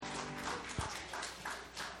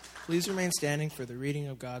Please remain standing for the reading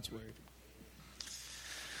of God's Word.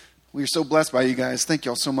 We are so blessed by you guys. Thank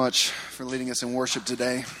you all so much for leading us in worship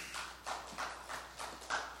today.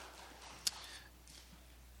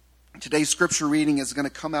 Today's scripture reading is going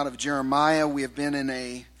to come out of Jeremiah. We have been in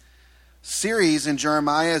a series in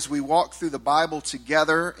Jeremiah as we walk through the Bible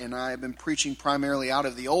together, and I have been preaching primarily out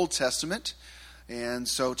of the Old Testament. And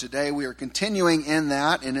so today we are continuing in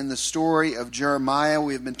that, and in the story of Jeremiah,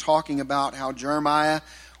 we have been talking about how Jeremiah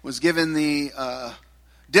was given the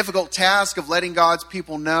difficult task of letting God's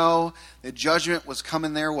people know that judgment was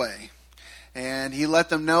coming their way. And he let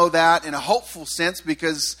them know that in a hopeful sense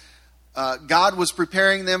because God was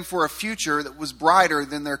preparing them for a future that was brighter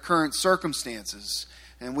than their current circumstances.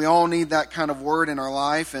 And we all need that kind of word in our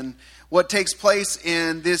life. And what takes place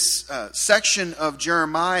in this section of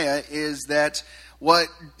Jeremiah is that what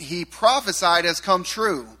he prophesied has come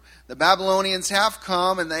true. The Babylonians have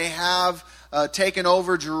come and they have taken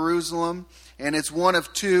over Jerusalem. And it's one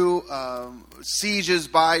of two sieges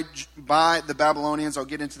by the Babylonians. I'll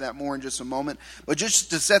get into that more in just a moment. But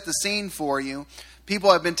just to set the scene for you,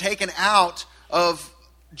 people have been taken out of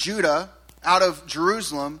Judah, out of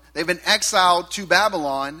Jerusalem. They've been exiled to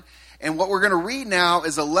Babylon. And what we're going to read now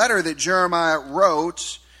is a letter that Jeremiah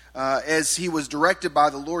wrote as he was directed by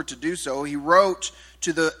the Lord to do so. He wrote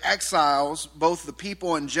to the exiles, both the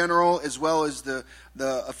people in general as well as the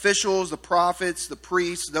officials, the prophets, the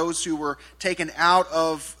priests, those who were taken out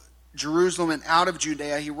of Jerusalem and out of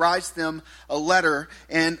Judea. He writes them a letter,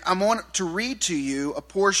 and I want to read to you a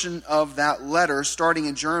portion of that letter starting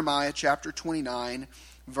in Jeremiah chapter 29,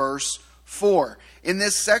 verse 4. In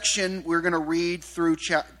this section, we're going to read through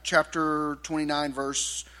chapter 29,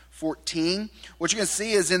 verse 14. What you're going to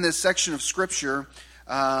see is in this section of Scripture,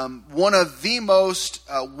 one of the most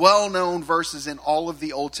well-known verses in all of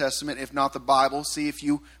the Old Testament, if not the Bible. See if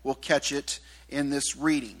you will catch it in this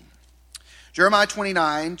reading. Jeremiah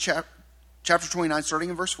 29, chapter 29, starting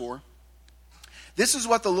in verse 4. This is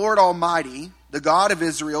what the Lord Almighty, the God of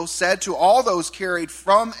Israel, said to all those carried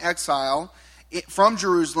from exile from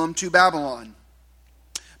Jerusalem to Babylon.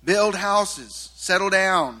 Build houses, settle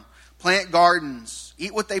down, plant gardens,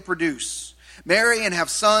 eat what they produce. Marry and have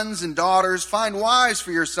sons and daughters. Find wives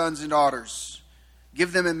for your sons and daughters.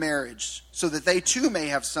 Give them in marriage, so that they too may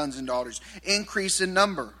have sons and daughters. Increase in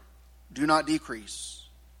number. Do not decrease.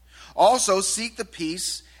 Also seek the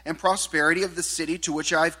peace and prosperity of the city to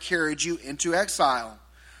which I have carried you into exile.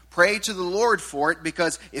 Pray to the Lord for it,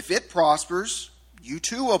 because if it prospers, you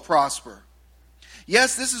too will prosper.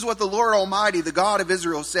 Yes, this is what the Lord Almighty, the God of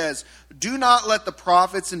Israel, says. Do not let the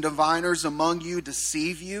prophets and diviners among you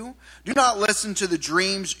deceive you. Do not listen to the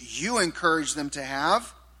dreams you encourage them to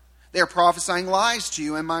have. They are prophesying lies to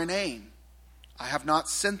you in my name. I have not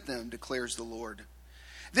sent them, declares the Lord.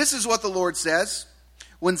 This is what the Lord says.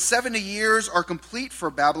 When 70 years are complete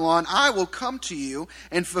for Babylon, I will come to you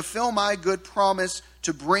and fulfill my good promise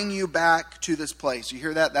to bring you back to this place. You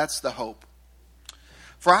hear that? That's the hope.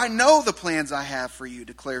 For I know the plans I have for you,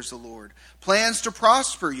 declares the Lord. Plans to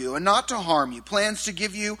prosper you and not to harm you. Plans to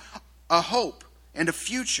give you a hope and a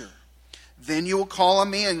future. Then you will call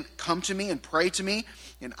on me and come to me and pray to me,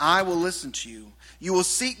 and I will listen to you. You will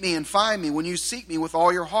seek me and find me when you seek me with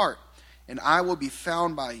all your heart. And I will be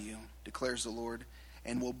found by you, declares the Lord,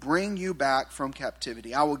 and will bring you back from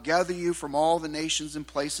captivity. I will gather you from all the nations and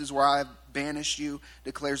places where I have banished you,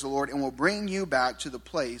 declares the Lord, and will bring you back to the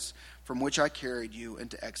place from which I carried you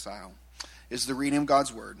into exile. Is the reading of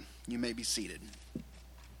God's Word. You may be seated.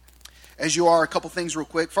 As you are, a couple things real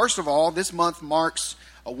quick. First of all, this month marks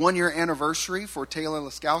a 1-year anniversary for Taylor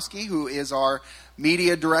Laskowski, who is our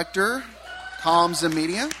media director, comms and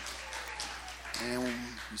media. And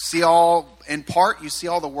you see all, in part, you see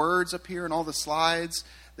all the words up here and all the slides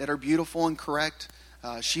that are beautiful and correct.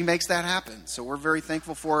 She makes that happen. So we're very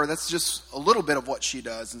thankful for her. That's just a little bit of what she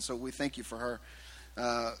does. And so we thank you for her.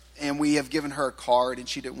 And we have given her a card, and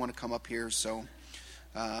she didn't want to come up here, so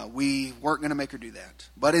we weren't going to make her do that.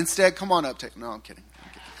 But instead, come on up. No, I'm kidding.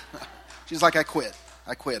 She's like, I quit.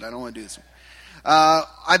 I don't want to do this.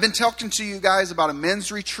 I've been talking to you guys about a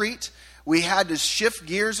men's retreat. We had to shift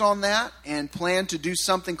gears on that and plan to do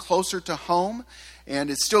something closer to home.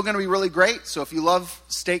 And it's still going to be really great. So if you love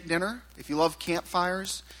steak dinner, if you love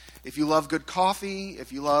campfires, if you love good coffee,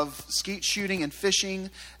 if you love skeet shooting and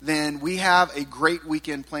fishing, then we have a great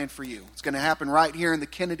weekend planned for you. It's going to happen right here in the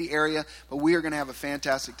Kennedy area, but we are going to have a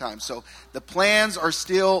fantastic time. So the plans are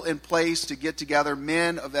still in place to get together.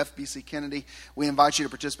 Men of FBC Kennedy, we invite you to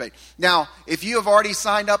participate. Now, if you have already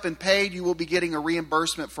signed up and paid, you will be getting a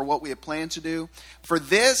reimbursement for what we have planned to do. For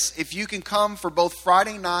this, if you can come for both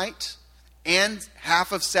Friday night and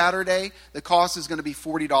half of Saturday, the cost is going to be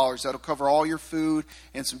 $40. That'll cover all your food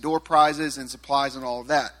and some door prizes and supplies and all of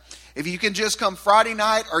that. If you can just come Friday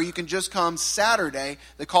night or you can just come Saturday,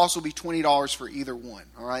 the cost will be $20 for either one.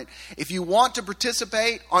 All right. If you want to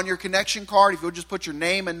participate on your connection card, if you'll just put your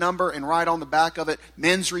name and number and write on the back of it,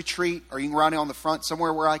 men's retreat, or you can write it on the front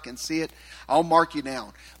somewhere where I can see it, I'll mark you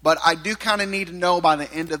down. But I do kind of need to know by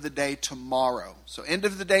the end of the day tomorrow. So end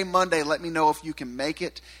of the day Monday, let me know if you can make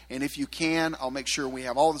it. And if you can, I'll make sure we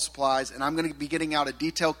have all the supplies. And I'm going to be getting out a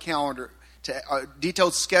detailed calendar, a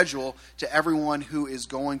detailed schedule to everyone who is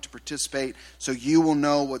going to participate, so you will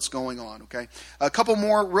know what's going on, okay? A couple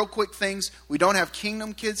more real quick things. We don't have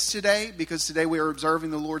Kingdom Kids today because today we are observing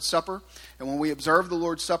the Lord's Supper. And when we observe the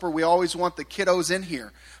Lord's Supper, we always want the kiddos in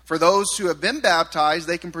here. For those who have been baptized,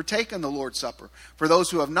 they can partake in the Lord's Supper. For those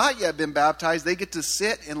who have not yet been baptized, they get to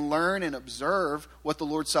sit and learn and observe what the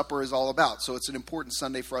Lord's Supper is all about. So it's an important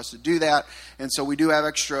Sunday for us to do that. And so we do have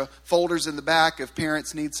extra folders in the back if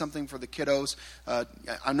parents need something for the kiddos.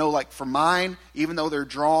 I know, like for mine, even though they're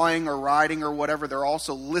drawing or writing or whatever, they're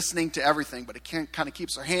also listening to everything. But it kind of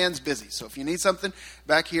keeps their hands busy. So if you need something,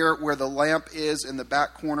 back here where the lamp is in the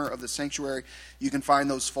back corner of the sanctuary, you can find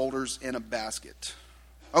those folders in a basket.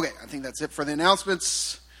 Okay, I think that's it for the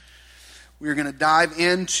announcements. We're going to dive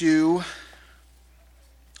into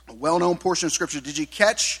a well-known portion of Scripture. Did you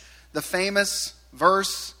catch the famous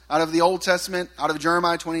verse out of the Old Testament, out of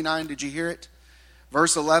Jeremiah 29? Did you hear it?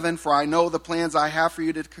 Verse 11, "For I know the plans I have for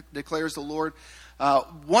you, declares the Lord."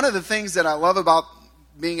 One of the things that I love about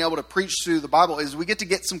being able to preach through the Bible is we get to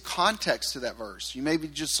get some context to that verse. You maybe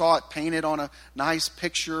just saw it painted on a nice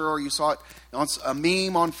picture, or you saw it on a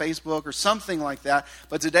meme on Facebook or something like that.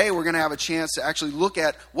 But today we're going to have a chance to actually look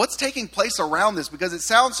at what's taking place around this, because it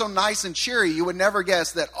sounds so nice and cheery. You would never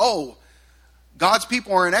guess that, oh, God's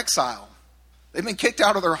people are in exile. They've been kicked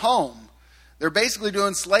out of their home. They're basically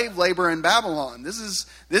doing slave labor in Babylon. This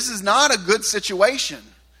is not a good situation.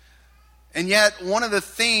 And yet, one of the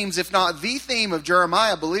themes, if not the theme of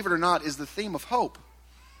Jeremiah, believe it or not, is the theme of hope.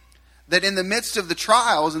 That in the midst of the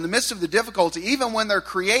trials, in the midst of the difficulty, even when they're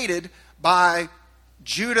created by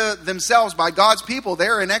Judah themselves, by God's people,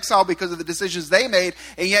 they're in exile because of the decisions they made,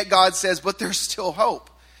 and yet God says, but there's still hope.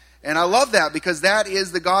 And I love that, because that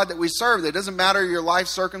is the God that we serve. It doesn't matter your life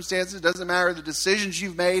circumstances, it doesn't matter the decisions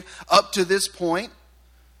you've made up to this point.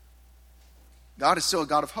 God is still a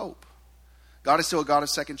God of hope. God is still a God of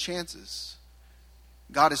second chances.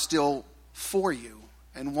 God is still for you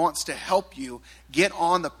and wants to help you get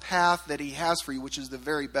on the path that He has for you, which is the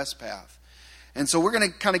very best path. And so we're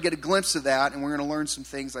going to kind of get a glimpse of that, and we're going to learn some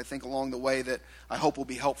things, I think, along the way that I hope will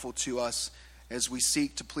be helpful to us as we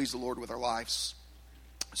seek to please the Lord with our lives.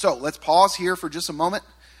 So let's pause here for just a moment.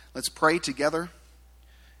 Let's pray together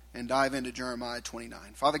and dive into Jeremiah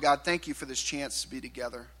 29. Father God, thank you for this chance to be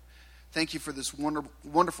together. Thank you for this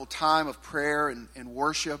wonderful time of prayer and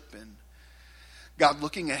worship. And God,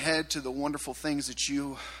 looking ahead to the wonderful things that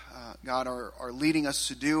you, God, are leading us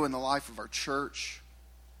to do in the life of our church.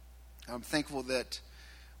 I'm thankful that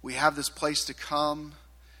we have this place to come.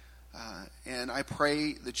 And I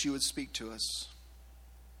pray that you would speak to us.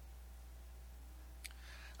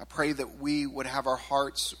 I pray that we would have our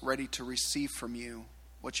hearts ready to receive from you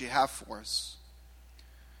what you have for us.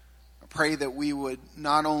 I pray that we would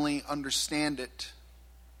not only understand it,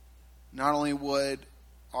 not only would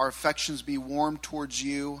our affections be warm towards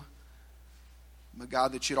you, but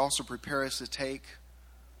God, that you'd also prepare us to take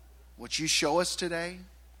what you show us today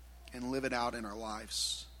and live it out in our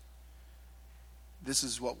lives. This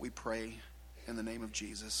is what we pray in the name of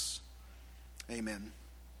Jesus. Amen.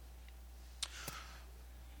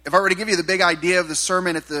 If I were to give you the big idea of the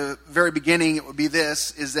sermon at the very beginning, it would be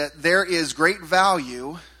this, is that there is great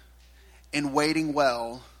value in waiting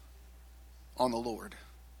well on the Lord.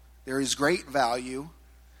 There is great value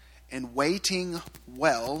in waiting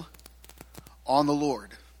well on the Lord.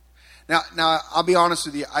 Now, I'll be honest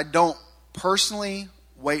with you, I don't personally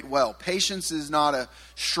wait well. Patience is not a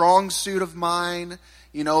strong suit of mine.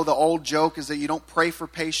 You know, the old joke is that you don't pray for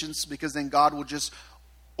patience because then God will just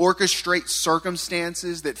orchestrate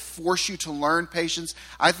circumstances that force you to learn patience.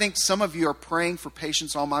 I think some of you are praying for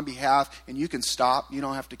patience on my behalf, and you can stop. You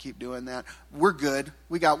don't have to keep doing that. We're good.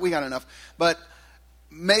 We got enough. But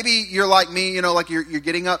maybe you're like me, you know, like you're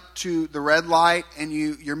getting up to the red light and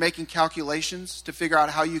you're making calculations to figure out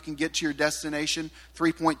how you can get to your destination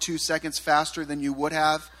 3.2 seconds faster than you would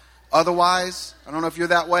have otherwise. I don't know if you're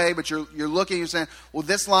that way, but you're looking, you're saying, well,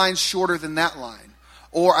 this line's shorter than that line.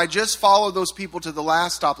 Or I just followed those people to the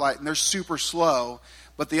last stoplight and they're super slow,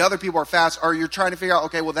 but the other people are fast. Or you're trying to figure out,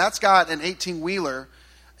 okay, well, that's got an 18-wheeler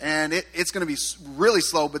and it's going to be really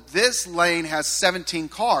slow. But this lane has 17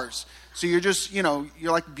 cars. So you're just, you're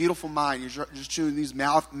like a beautiful mind. You're just doing these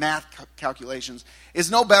math calculations. It's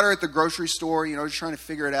no better at the grocery store, just trying to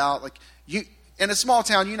figure it out. Like in a small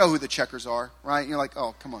town, you know who the checkers are, right? And you're like,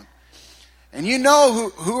 oh, come on. And you know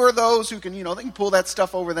who are those who can, they can pull that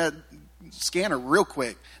stuff over that scanner real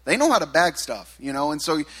quick. They know how to bag stuff, and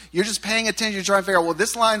so you're just paying attention. You're trying to figure out, well,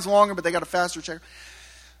 this line's longer, but they got a faster checker.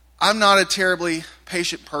 I'm not a terribly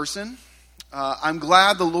patient person. I'm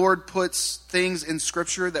glad the Lord puts things in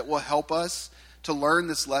Scripture that will help us to learn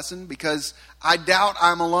this lesson, because I doubt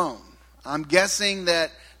I'm alone. I'm guessing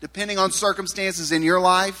that depending on circumstances in your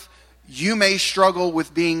life, you may struggle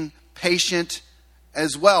with being patient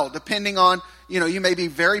as well. Depending on, you may be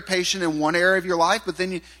very patient in one area of your life, but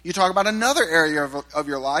then you talk about another area of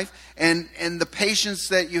your life, and the patience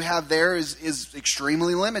that you have there is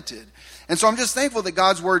extremely limited. And so I'm just thankful that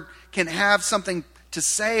God's Word can have something to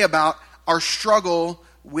say about our struggle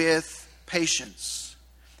with patience.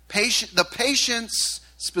 The patience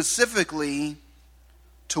specifically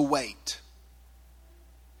to wait.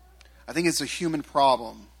 I think it's a human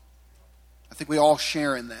problem. I think we all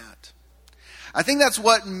share in that. I think that's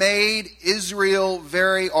what made Israel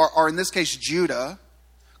or in this case Judah,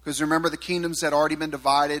 because remember the kingdoms had already been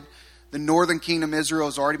divided. The northern kingdom, Israel,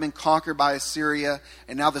 has already been conquered by Assyria.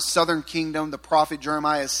 And now the southern kingdom, the prophet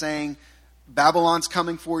Jeremiah is saying, Babylon's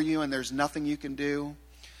coming for you and there's nothing you can do.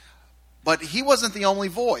 But he wasn't the only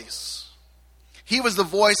voice. He was the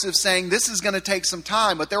voice of saying, this is going to take some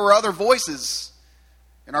time. But there were other voices.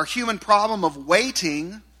 And our human problem of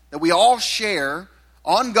waiting that we all share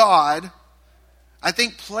on God, I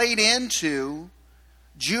think played into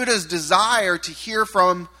Judah's desire to hear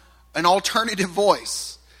from an alternative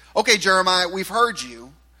voice. Okay, Jeremiah, we've heard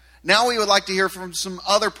you. Now we would like to hear from some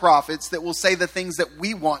other prophets that will say the things that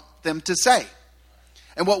we want them to say.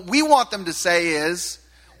 And what we want them to say is,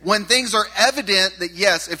 when things are evident that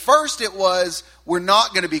yes, at first it was, we're not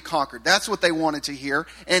going to be conquered. That's what they wanted to hear.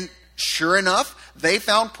 And sure enough, they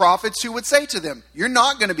found prophets who would say to them, you're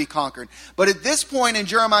not going to be conquered. But at this point in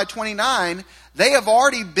Jeremiah 29, they have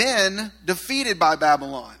already been defeated by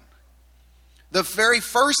Babylon. The very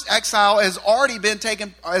first exile has already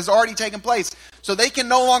taken place. So they can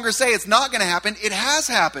no longer say it's not going to happen. It has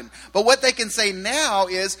happened. But what they can say now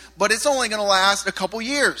is, but it's only going to last a couple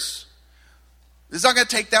years. It's not going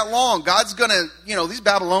to take that long. God's going to, these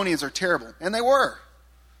Babylonians are terrible. And they were.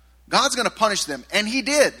 God's going to punish them. And he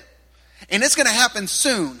did. And it's going to happen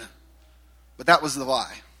soon. But that was the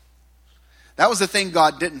lie. That was the thing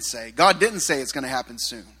God didn't say. God didn't say it's going to happen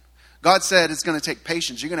soon. God said it's going to take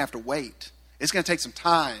patience. You're going to have to wait. It's going to take some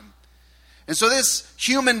time. And so this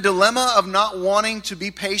human dilemma of not wanting to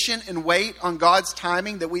be patient and wait on God's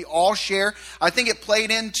timing that we all share, I think it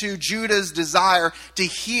played into Judah's desire to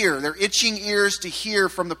hear, their itching ears to hear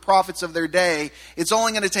from the prophets of their day. It's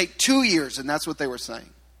only going to take 2 years, and that's what they were saying.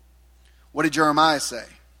 What did Jeremiah say?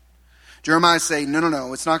 Jeremiah said,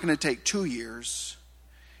 no, it's not going to take 2 years.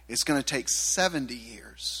 It's going to take 70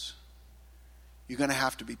 years. You're going to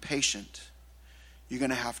have to be patient. You're going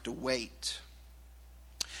to have to wait.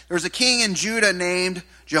 There was a king in Judah named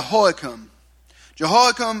Jehoiakim.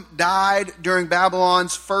 Jehoiakim died during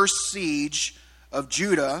Babylon's first siege of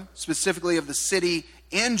Judah, specifically of the city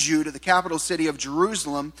in Judah, the capital city of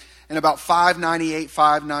Jerusalem, in about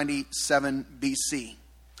 598-597 BC.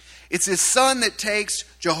 It's his son that takes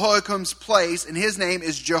Jehoiakim's place, and his name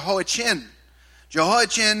is Jehoiachin.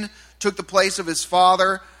 Jehoiachin took the place of his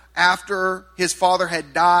father after his father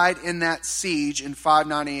had died in that siege in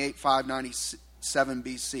 598-597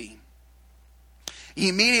 BC. He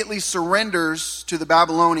immediately surrenders to the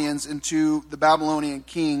Babylonians and to the Babylonian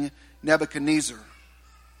king Nebuchadnezzar.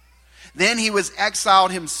 Then he was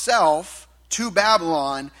exiled himself to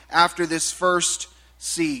Babylon after this first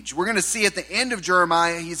siege. We're going to see at the end of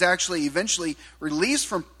Jeremiah, he's actually eventually released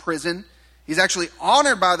from prison. He's actually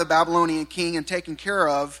honored by the Babylonian king and taken care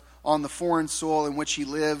of on the foreign soil in which he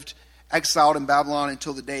lived, exiled in Babylon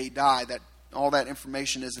until the day he died. All that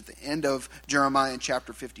information is at the end of Jeremiah in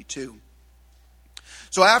chapter 52.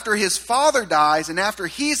 So after his father dies and after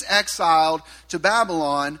he's exiled to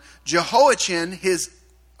Babylon, Jehoiachin's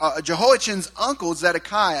uncle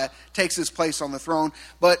Zedekiah takes his place on the throne,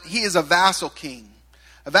 but he is a vassal king.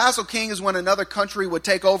 A vassal king is when another country would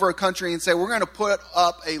take over a country and say, we're going to put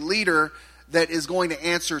up a leader that is going to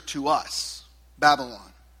answer to us,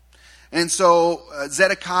 Babylon. And so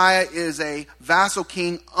Zedekiah is a vassal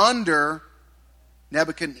king under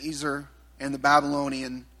Nebuchadnezzar and the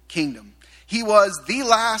Babylonian kingdom. He was the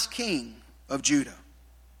last king of Judah.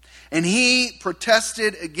 And he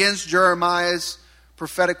protested against Jeremiah's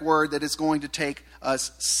prophetic word that it's going to take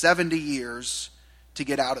us 70 years to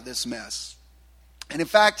get out of this mess. And in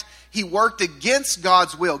fact, he worked against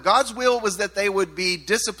God's will. God's will was that they would be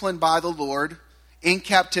disciplined by the Lord in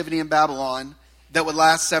captivity in Babylon that would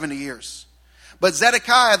last 70 years. But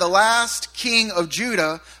Zedekiah, the last king of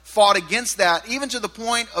Judah, fought against that, even to the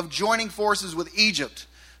point of joining forces with Egypt.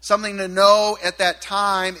 Something to know at that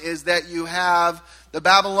time is that you have the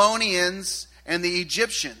Babylonians and the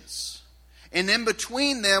Egyptians. And in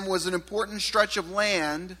between them was an important stretch of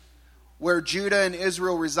land where Judah and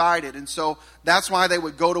Israel resided. And so that's why they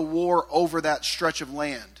would go to war over that stretch of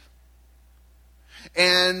land.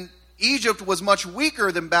 And Egypt was much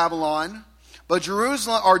weaker than Babylon, but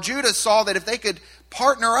Judah saw that if they could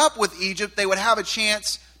partner up with Egypt, they would have a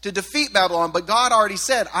chance to defeat Babylon. But God already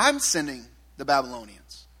said, I'm sending the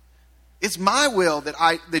Babylonians. It's my will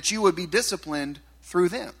that you would be disciplined through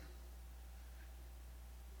them.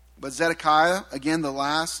 But Zedekiah, again the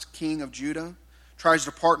last king of Judah, tries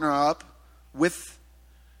to partner up with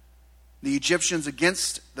the Egyptians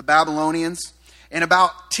against the Babylonians. And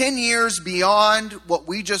about 10 years beyond what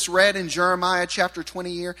we just read in Jeremiah chapter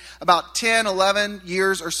 20 here, about 10, 11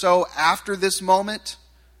 years or so after this moment,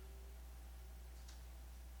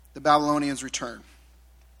 the Babylonians return.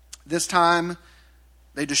 This time,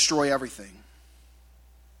 they destroy everything.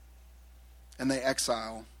 And they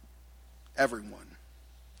exile everyone.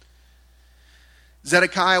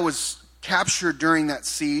 Zedekiah was captured during that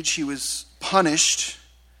siege. He was punished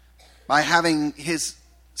by having his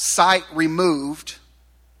sight removed,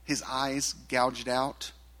 his eyes gouged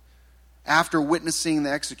out, after witnessing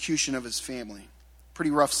the execution of his family.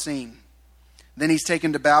 Pretty rough scene. Then he's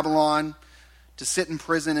taken to Babylon to sit in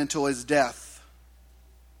prison until his death.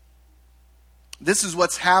 This is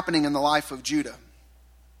what's happening in the life of Judah.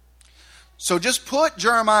 So just put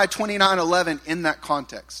Jeremiah 29:11 in that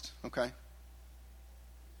context, okay?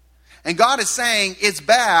 And God is saying, it's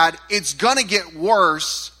bad, it's going to get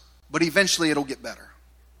worse, but eventually it'll get better.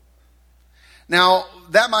 Now,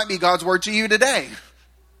 that might be God's word to you today.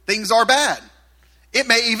 Things are bad. It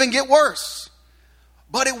may even get worse,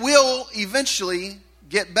 but it will eventually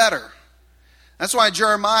get better. That's why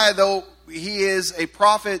Jeremiah, though he is a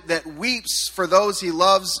prophet that weeps for those he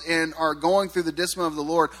loves and are going through the discipline of the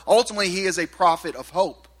Lord, ultimately he is a prophet of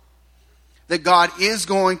hope. That God is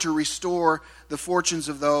going to restore the fortunes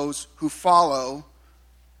of those who follow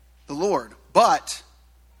the Lord. But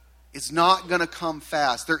it's not going to come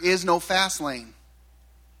fast. There is no fast lane.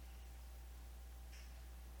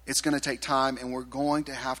 It's going to take time, and we're going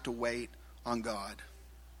to have to wait on God.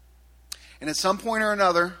 And at some point or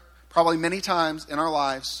another, probably many times in our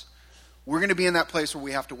lives, we're going to be in that place where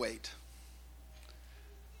we have to wait.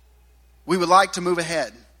 We would like to move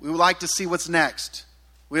ahead. We would like to see what's next.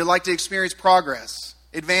 We would like to experience progress,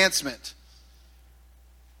 advancement.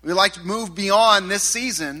 We would like to move beyond this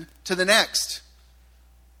season to the next.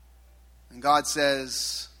 And God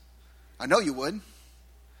says, I know you would,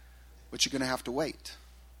 but you're going to have to wait.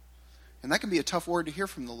 And that can be a tough word to hear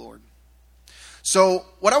from the Lord. So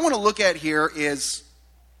what I want to look at here is,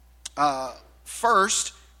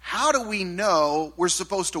 first, how do we know we're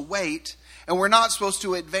supposed to wait and we're not supposed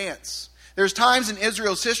to advance? There's times in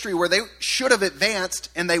Israel's history where they should have advanced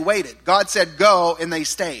and they waited. God said go and they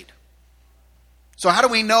stayed. So how do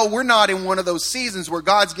we know we're not in one of those seasons where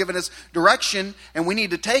God's given us direction and we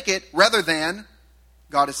need to take it rather than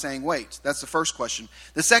God is saying wait? That's the first question.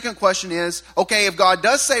 The second question is, okay, if God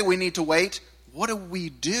does say we need to wait, what do we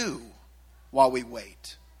do while we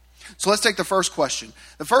wait? So let's take the first question.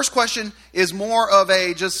 The first question is more of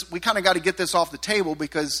we kind of got to get this off the table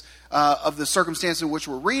because of the circumstance in which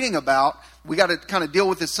we're reading about. We got to kind of deal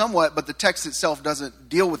with this somewhat, but the text itself doesn't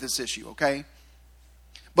deal with this issue, okay?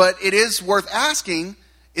 But it is worth asking,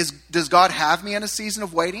 does God have me in a season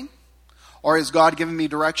of waiting? Or is God giving me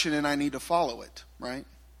direction and I need to follow it, right?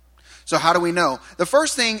 So how do we know? The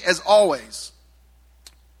first thing, as always,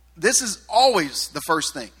 this is always the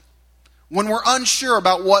first thing. When we're unsure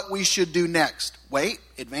about what we should do next, wait,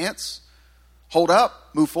 advance, hold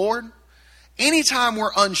up, move forward. Anytime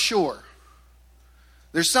we're unsure,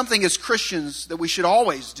 there's something as Christians that we should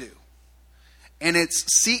always do. And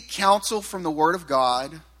it's seek counsel from the Word of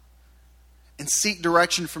God and seek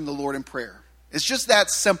direction from the Lord in prayer. It's just that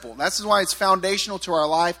simple. That's why it's foundational to our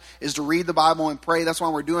life, is to read the Bible and pray. That's why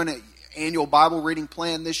we're doing an annual Bible reading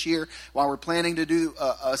plan this year, while we're planning to do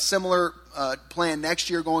a similar plan next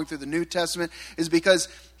year going through the New Testament, is because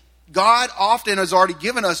God often has already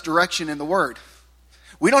given us direction in the Word.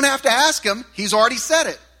 We don't have to ask Him. He's already said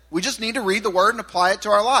it. We just need to read the Word and apply it to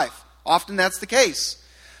our life. Often that's the case.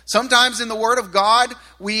 Sometimes in the Word of God,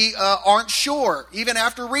 we aren't sure, even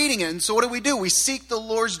after reading it. And so what do? We seek the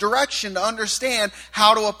Lord's direction to understand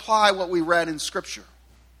how to apply what we read in Scripture.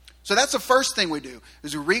 So that's the first thing we do,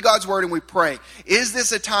 is we read God's Word and we pray. Is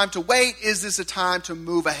this a time to wait? Is this a time to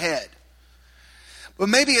move ahead? But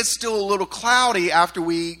maybe it's still a little cloudy after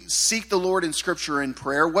we seek the Lord in Scripture and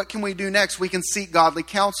prayer. What can we do next? We can seek godly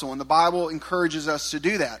counsel, and the Bible encourages us to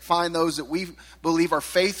do that. Find those that we believe are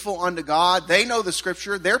faithful unto God. They know the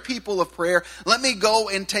Scripture. They're people of prayer. Let me go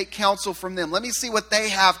and take counsel from them. Let me see what they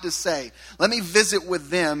have to say. Let me visit with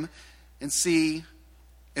them and see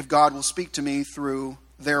if God will speak to me through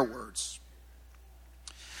their words.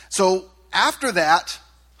 So after that,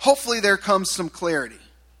 hopefully there comes some clarity.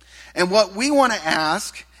 And what we want to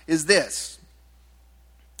ask is this.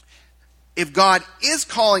 If God is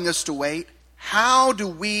calling us to wait, how do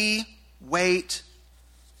we wait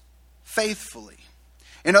faithfully?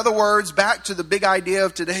 In other words, back to the big idea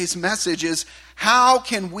of today's message is, how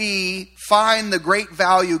can we find the great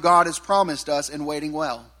value God has promised us in waiting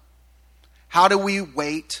well? How do we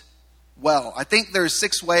wait well? I think there's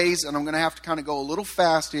 6 ways, and I'm going to have to kind of go a little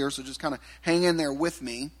fast here, so just kind of hang in there with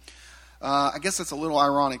me. I guess that's a little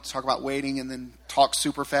ironic to talk about waiting and then talk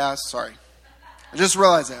super fast. Sorry. I just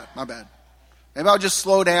realized that. My bad. Maybe I'll just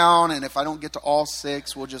slow down, and if I don't get to all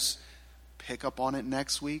 6, we'll just pick up on it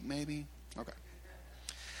next week, maybe? Okay.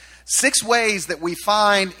 6 ways that we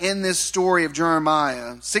find in this story of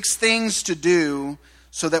Jeremiah. 6 things to do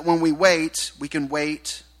so that when we wait, we can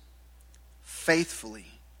wait faithfully.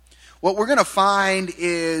 What we're going to find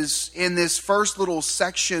is, in this first little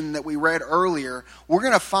section that we read earlier, we're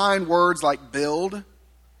going to find words like build,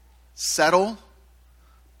 settle,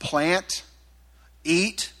 plant,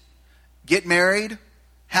 eat, get married,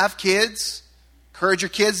 have kids, encourage your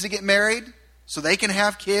kids to get married so they can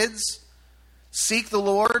have kids, seek the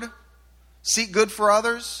Lord, seek good for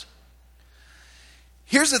others.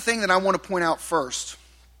 Here's the thing that I want to point out first.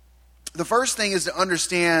 The first thing is to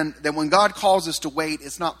understand that when God calls us to wait,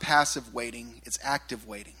 it's not passive waiting, it's active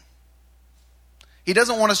waiting. He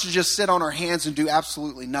doesn't want us to just sit on our hands and do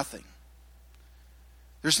absolutely nothing.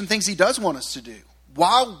 There's some things He does want us to do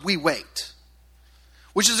while we wait,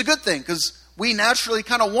 which is a good thing because we naturally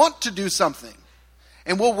kind of want to do something.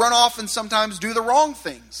 And we'll run off and sometimes do the wrong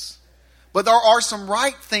things. But there are some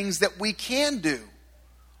right things that we can do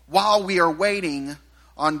while we are waiting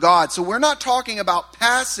on God. So we're not talking about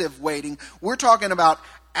passive waiting. We're talking about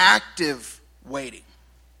active waiting.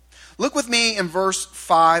 Look with me in verse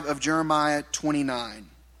 5 of Jeremiah 29.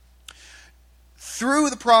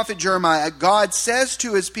 Through the prophet Jeremiah, God says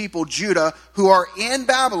to His people, Judah, who are in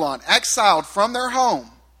Babylon, exiled from their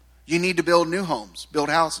home, you need to build new homes, build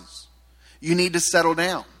houses. You need to settle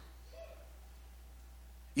down.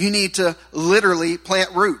 You need to literally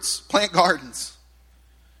plant roots, plant gardens.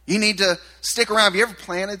 You need to stick around. Have you ever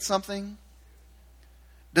planted something?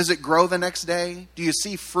 Does it grow the next day? Do you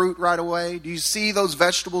see fruit right away? Do you see those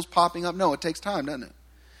vegetables popping up? No, it takes time, doesn't it?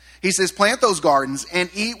 He says, plant those gardens and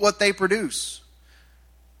eat what they produce.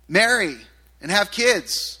 Marry and have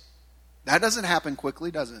kids. That doesn't happen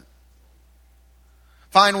quickly, does it?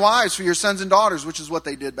 Find wives for your sons and daughters, which is what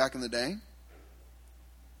they did back in the day.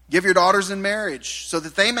 Give your daughters in marriage so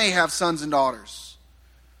that they may have sons and daughters.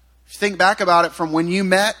 If you think back about it from when you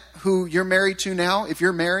met who you're married to now, if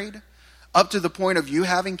you're married, up to the point of you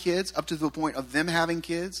having kids, up to the point of them having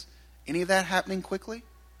kids, any of that happening quickly?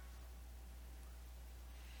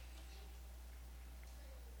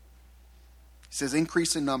 He says,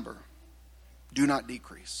 increase in number. Do not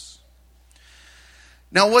decrease.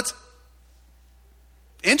 Now what's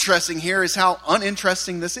interesting here is how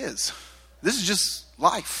uninteresting this is. This is just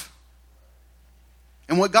life.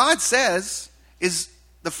 And what God says is,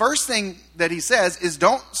 the first thing that He says is,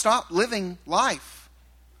 don't stop living life.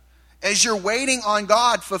 As you're waiting on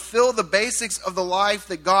God, fulfill the basics of the life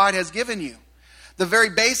that God has given you. The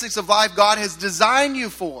very basics of life God has designed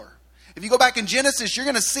you for. If you go back in Genesis, you're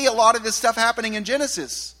going to see a lot of this stuff happening in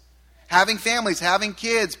Genesis. Having families, having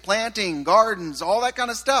kids, planting gardens, all that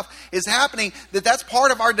kind of stuff is happening. That's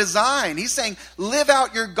part of our design. He's saying, live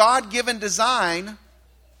out your God-given design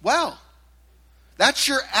well. That's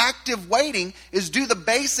your active waiting, is do the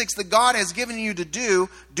basics that God has given you to do.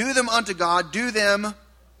 Do them unto God. Do them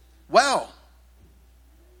well.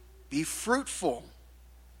 Be fruitful.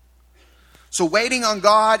 So waiting on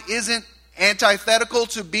God isn't antithetical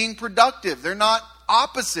to being productive. They're not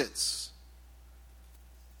opposites.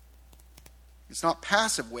 It's not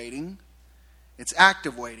passive waiting. It's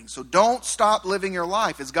active waiting. So don't stop living your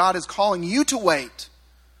life as God is calling you to wait.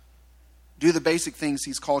 Do the basic things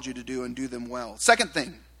He's called you to do and do them well. Second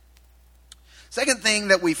thing Second thing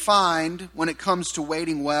that we find when it comes to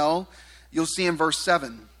waiting well, you'll see in verse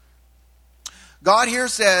 7. God here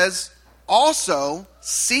says, also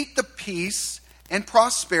seek the peace and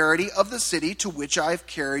prosperity of the city to which I have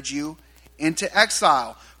carried you into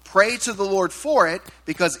exile. Pray to the Lord for it,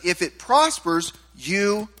 because if it prospers,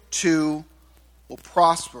 you too will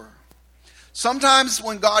prosper. Sometimes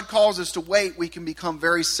when God calls us to wait, we can become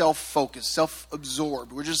very self-focused,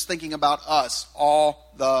 self-absorbed. We're just thinking about us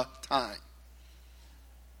all the time.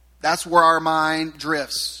 That's where our mind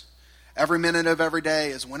drifts. Every minute of every day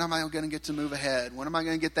is, when am I going to get to move ahead? When am I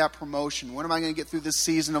going to get that promotion? When am I going to get through this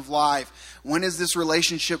season of life? When is this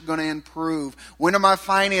relationship going to improve? When are my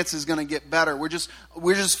finances going to get better? We're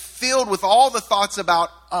just filled with all the thoughts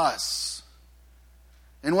about us.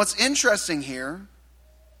 And what's interesting here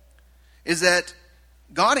is that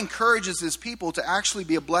God encourages His people to actually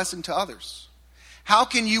be a blessing to others. How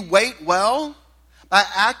can you wait well? By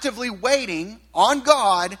actively waiting on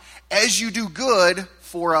God as you do good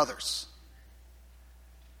for others.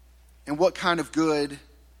 And what kind of good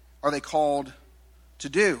are they called to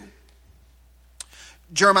do?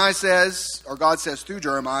 Jeremiah says, or God says through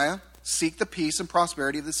Jeremiah, seek the peace and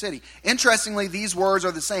prosperity of the city. Interestingly, these words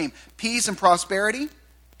are the same. Peace and prosperity.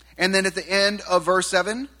 And then at the end of verse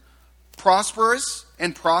 7, prosperous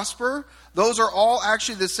and prosper. Those are all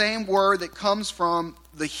actually the same word that comes from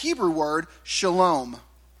the Hebrew word shalom.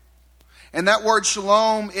 And that word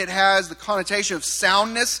shalom, it has the connotation of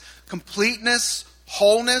soundness, completeness,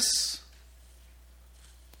 wholeness.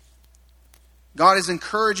 God is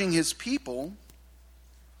encouraging His people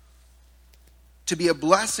to be a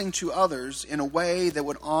blessing to others in a way that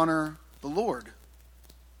would honor the Lord.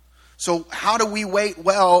 So how do we wait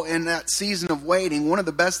well in that season of waiting? One of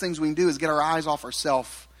the best things we can do is get our eyes off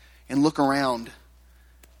ourselves and look around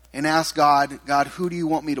and ask God, who do you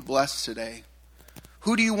want me to bless today?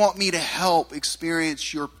 Who do you want me to help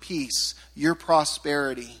experience your peace, your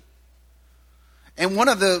prosperity? And one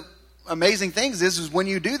of the amazing things is when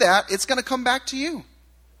you do that, it's going to come back to you.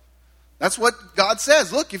 That's what God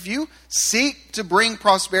says. Look, if you seek to bring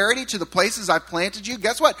prosperity to the places I've planted you,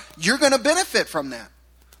 guess what? You're going to benefit from that.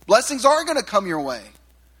 Blessings are going to come your way.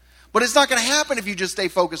 But it's not going to happen if you just stay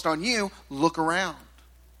focused on you. Look around.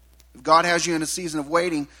 If God has you in a season of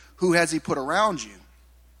waiting, who has He put around you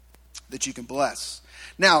that you can bless?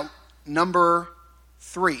 Now, number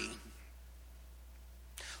 3.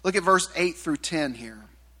 Look at verse 8 through 10 here.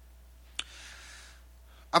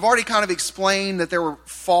 I've already kind of explained that there were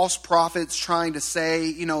false prophets trying to say,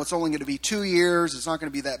 it's only going to be 2 years. It's not going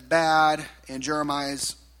to be that bad. And Jeremiah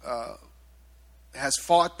has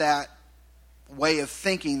fought that way of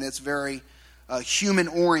thinking that's very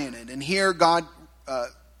human-oriented. And here God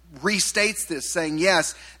restates this, saying,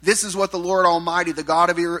 yes, this is what the Lord Almighty, the God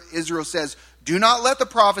of Israel, says. Do not let the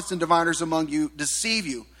prophets and diviners among you deceive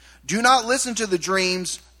you. Do not listen to the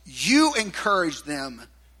dreams you encourage them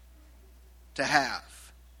to have.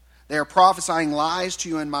 They are prophesying lies to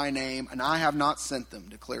you in my name, and I have not sent them,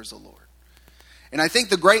 declares the Lord. And I think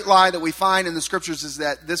the great lie that we find in the scriptures is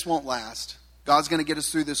that this won't last. God's going to get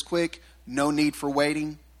us through this quick. No need for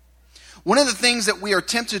waiting. One of the things that we are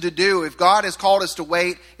tempted to do if God has called us to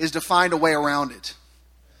wait is to find a way around it.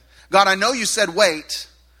 God, I know you said wait,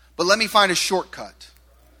 but let me find a shortcut.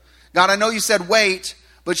 God, I know you said wait,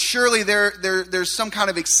 but surely there's some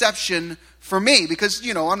kind of exception for me because,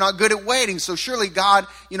 I'm not good at waiting. So surely God,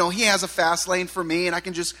 He has a fast lane for me and I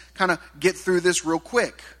can just kind of get through this real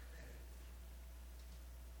quick.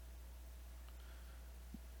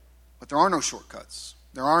 But there are no shortcuts.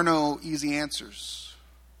 There are no easy answers.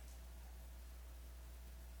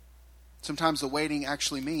 Sometimes the waiting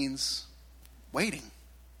actually means waiting.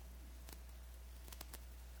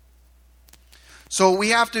 So we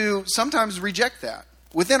have to sometimes reject that.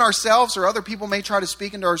 Within ourselves or other people may try to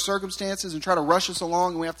speak into our circumstances and try to rush us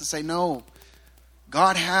along, and we have to say, no,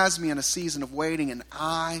 God has me in a season of waiting and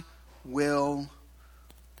I will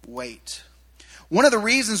wait. One of the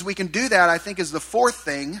reasons we can do that, I think, is the fourth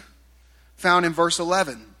thing found in verse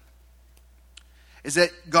 11. Is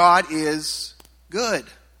that God is good.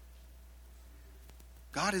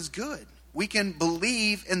 God is good. We can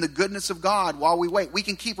believe in the goodness of God while we wait. We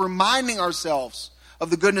can keep reminding ourselves of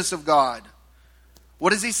the goodness of God. What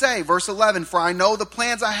does He say? Verse 11, for I know the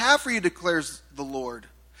plans I have for you, declares the Lord.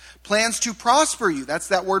 Plans to prosper you. That's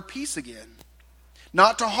that word peace again.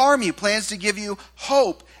 Not to harm you. Plans to give you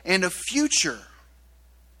hope and a future.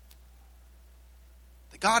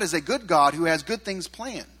 That God is a good God who has good things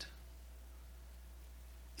planned.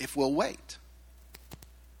 If we'll wait.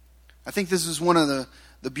 I think this is one of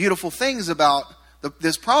the beautiful things about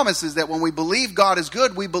this promise is that when we believe God is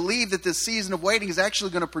good, we believe that this season of waiting is actually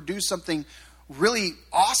going to produce something really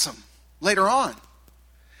awesome later on.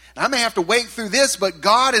 And I may have to wait through this, but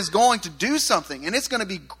God is going to do something, and it's going to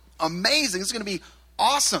be amazing. It's going to be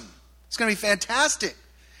awesome. It's going to be fantastic.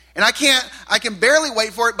 And I can barely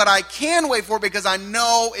wait for it, but I can wait for it because I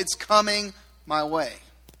know it's coming my way.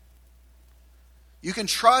 You can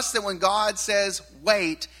trust that when God says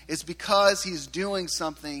wait, it's because He's doing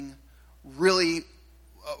something really,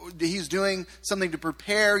 He's doing something to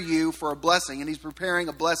prepare you for a blessing, and He's preparing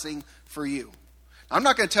a blessing for you. I'm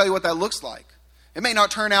not going to tell you what that looks like. It may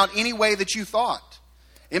not turn out any way that you thought.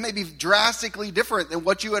 It may be drastically different than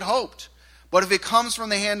what you had hoped. But if it comes from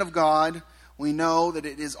the hand of God, we know that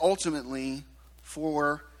it is ultimately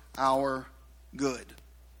for our good.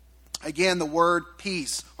 Again, the word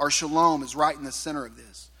peace, or shalom, is right in the center of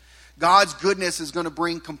this. God's goodness is going to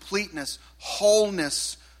bring completeness,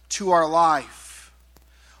 wholeness to our life.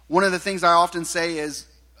 One of the things I often say is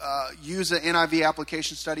use an NIV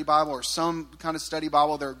application study Bible or some kind of study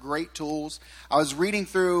Bible. They're great tools. I was reading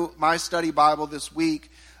through my study Bible this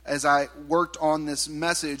week as I worked on this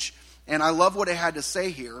message, and I love what it had to say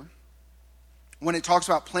here when it talks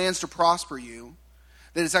about plans to prosper you,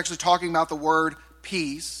 that it's actually talking about the word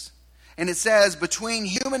peace. And it says, between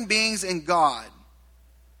human beings and God,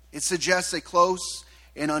 it suggests a close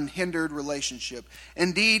and unhindered relationship.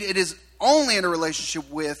 Indeed, it is only in a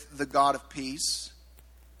relationship with the God of peace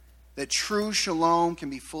that true shalom can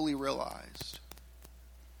be fully realized.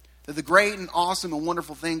 That the great and awesome and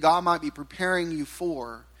wonderful thing God might be preparing you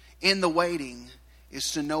for in the waiting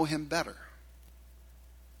is to know Him better.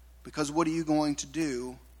 Because what are you going to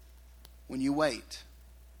do when you wait?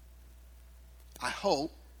 I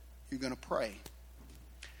hope you're going to pray.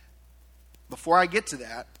 Before I get to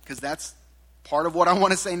that, because that's part of what I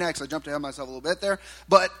want to say next. I jumped ahead of myself a little bit there.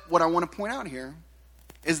 But what I want to point out here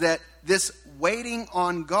is that this waiting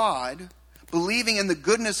on God, believing in the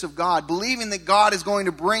goodness of God, believing that God is going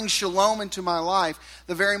to bring shalom into my life,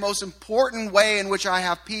 the very most important way in which I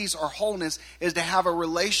have peace or wholeness is to have a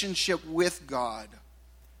relationship with God.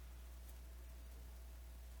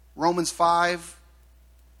 Romans 5,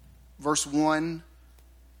 verse 1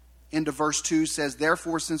 into verse 2 says,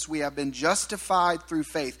 therefore, since we have been justified through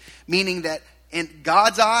faith, meaning that in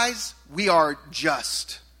God's eyes, we are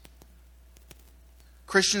just.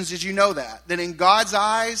 Christians, did you know that? That in God's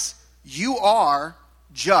eyes, you are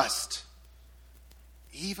just.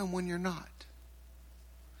 Even when you're not.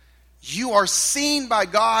 You are seen by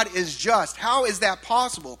God as just. How is that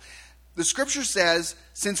possible? The scripture says,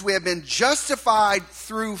 since we have been justified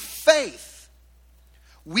through faith,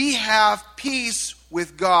 we have peace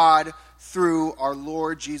with God through our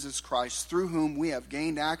Lord Jesus Christ, through whom we have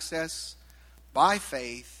gained access by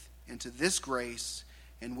faith into this grace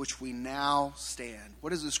in which we now stand.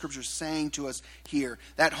 What is the scripture saying to us here?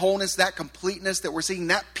 That wholeness, that completeness that we're seeking,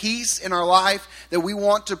 that peace in our life that we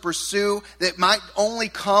want to pursue, that might only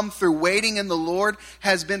come through waiting in the Lord,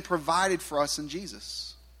 has been provided for us in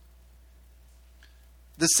Jesus.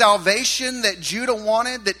 The salvation that Judah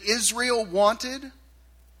wanted, that Israel wanted,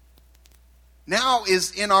 now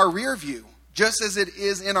is in our rear view, just as it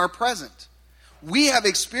is in our present. We have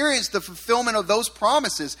experienced the fulfillment of those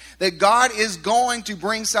promises that God is going to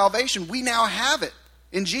bring salvation. We now have it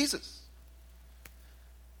in Jesus.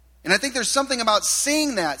 And I think there's something about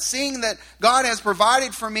seeing that God has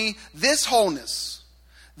provided for me this wholeness,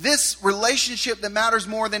 this relationship that matters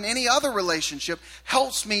more than any other relationship,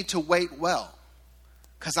 helps me to wait well.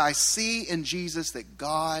 Because I see in Jesus that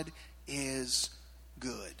God is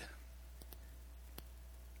good.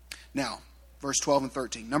 Now, verse 12 and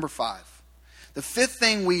 13, number 5. The fifth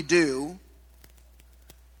thing we do,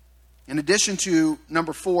 in addition to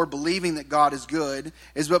number 4, believing that God is good,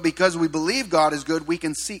 is but because we believe God is good, we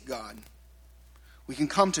can seek God. We can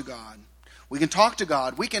come to God. We can talk to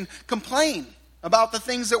God. We can complain about the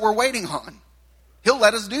things that we're waiting on. He'll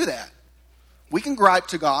let us do that. We can gripe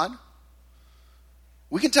to God.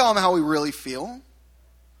 We can tell Him how we really feel.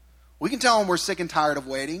 We can tell Him we're sick and tired of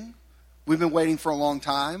waiting. We've been waiting for a long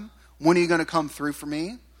time. When are you going to come through for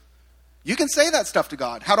me? You can say that stuff to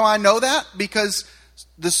God. How do I know that? Because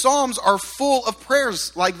the Psalms are full of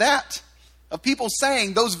prayers like that, of people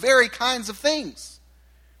saying those very kinds of things.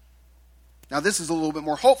 Now, this is a little bit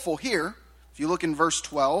more hopeful here. If you look in verse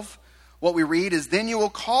 12, what we read is, then you will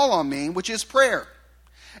call on me, which is prayer,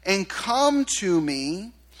 and come to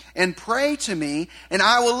me and pray to me, and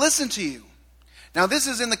I will listen to you. Now, this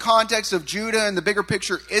is in the context of Judah and the bigger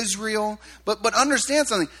picture, Israel. But understand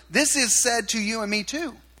something. This is said to you and me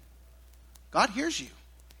too. God hears you.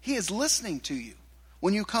 He is listening to you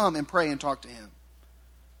when you come and pray and talk to Him.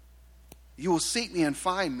 You will seek me and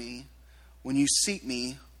find me when you seek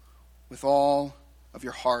me with all of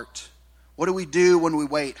your heart. What do we do when we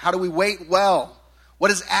wait? How do we wait well? What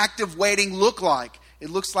does active waiting look like? It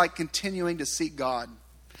looks like continuing to seek God.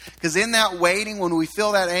 Because in that waiting, when we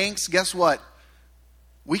feel that angst, guess what?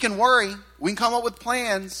 We can worry. We can come up with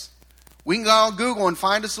plans. We can go on Google and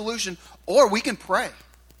find a solution. Or we can pray.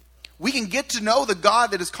 We can get to know the God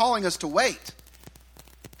that is calling us to wait.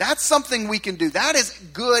 That's something we can do. That is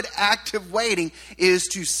good active waiting, is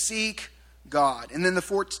to seek God. And then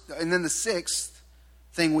the sixth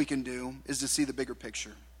thing we can do is to see the bigger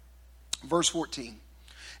picture. Verse 14.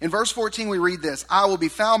 In verse 14 we read this: I will be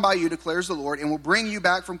found by you, declares the Lord, and will bring you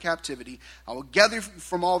back from captivity. I will gather you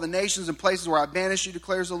from all the nations and places where I banished you,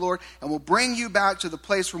 declares the Lord, and will bring you back to the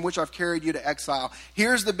place from which I've carried you to exile.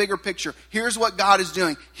 Here's the bigger picture. Here's what God is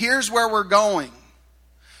doing. Here's where we're going.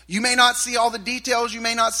 You may not see all the details. You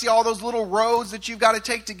may not see all those little roads that you've got to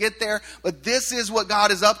take to get there, but this is what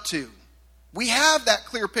God is up to. We have that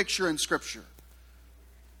clear picture in Scripture.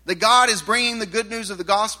 That God is bringing the good news of the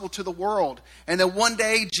gospel to the world. And that one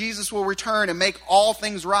day Jesus will return and make all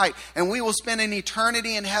things right. And we will spend an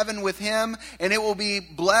eternity in heaven with Him. And it will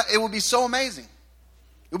be so amazing.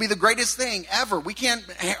 It will be the greatest thing ever. We can't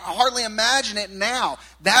hardly imagine it now.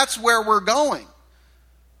 That's where we're going.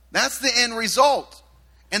 That's the end result.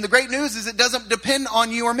 And the great news is it doesn't depend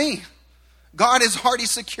on you or me. God has already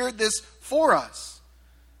secured this for us.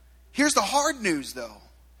 Here's the hard news, though.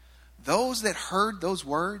 Those that heard those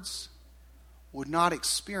words would not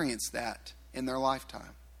experience that in their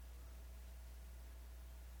lifetime.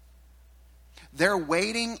 Their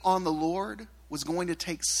waiting on the Lord was going to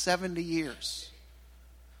take 70 years.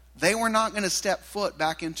 They were not going to step foot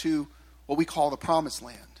back into what we call the promised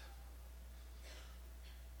land.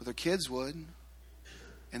 But their kids would,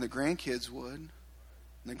 and their grandkids would, and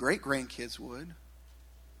their great-grandkids would.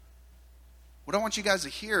 What I want you guys to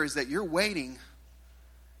hear is that you're waiting.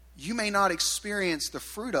 You may not experience the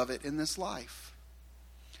fruit of it in this life.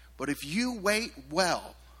 But if you wait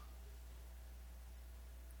well,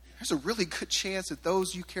 there's a really good chance that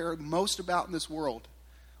those you care most about in this world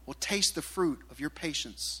will taste the fruit of your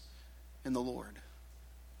patience in the Lord.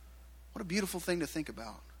 What a beautiful thing to think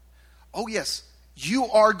about. Oh yes, you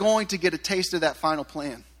are going to get a taste of that final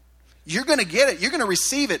plan. You're going to get it. You're going to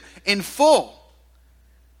receive it in full.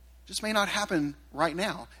 Just may not happen right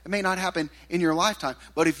now. It may not happen in your lifetime.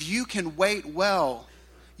 But if you can wait well,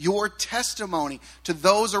 your testimony to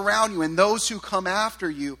those around you and those who come after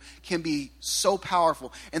you can be so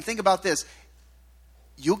powerful. And think about this.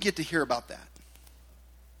 You'll get to hear about that.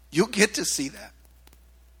 You'll get to see that.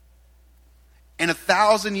 In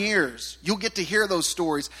 1,000 years, you'll get to hear those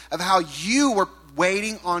stories of how you were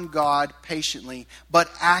waiting on God patiently,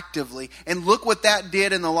 but actively. And look what that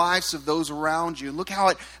did in the lives of those around you. Look how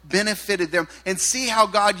it benefited them. And see how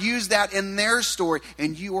God used that in their story.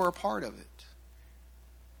 And you are a part of it.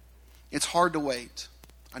 It's hard to wait.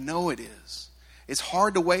 I know it is. It's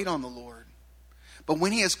hard to wait on the Lord. But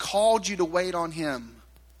when He has called you to wait on Him,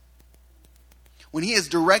 when He has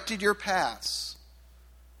directed your paths,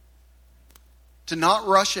 to not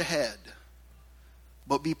rush ahead,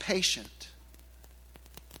 but be patient,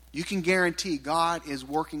 you can guarantee God is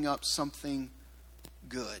working up something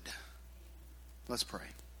good. Let's pray.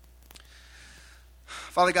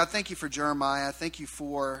 Father God, thank you for Jeremiah. Thank you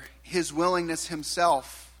for his willingness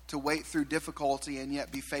himself to wait through difficulty and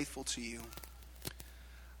yet be faithful to you.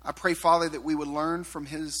 I pray, Father, that we would learn from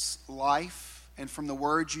his life and from the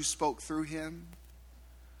words you spoke through him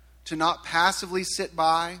to not passively sit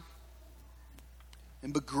by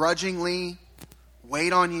and begrudgingly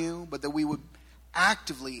wait on you, but that we would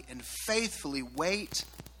actively and faithfully wait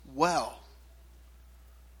well.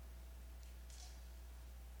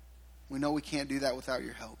 We know we can't do that without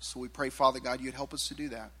your help. So we pray, Father God, you'd help us to do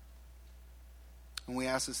that. And we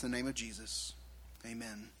ask this in the name of Jesus.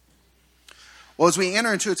 Amen. Well, as we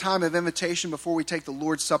enter into a time of invitation before we take the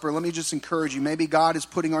Lord's Supper, let me just encourage you. Maybe God is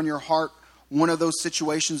putting on your heart one of those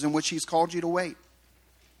situations in which He's called you to wait.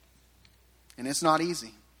 And it's not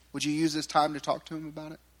easy. Would you use this time to talk to Him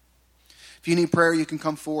about it? If you need prayer, you can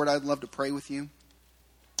come forward. I'd love to pray with you.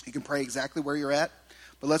 You can pray exactly where you're at.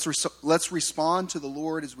 But let's respond to the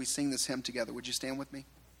Lord as we sing this hymn together. Would you stand with me?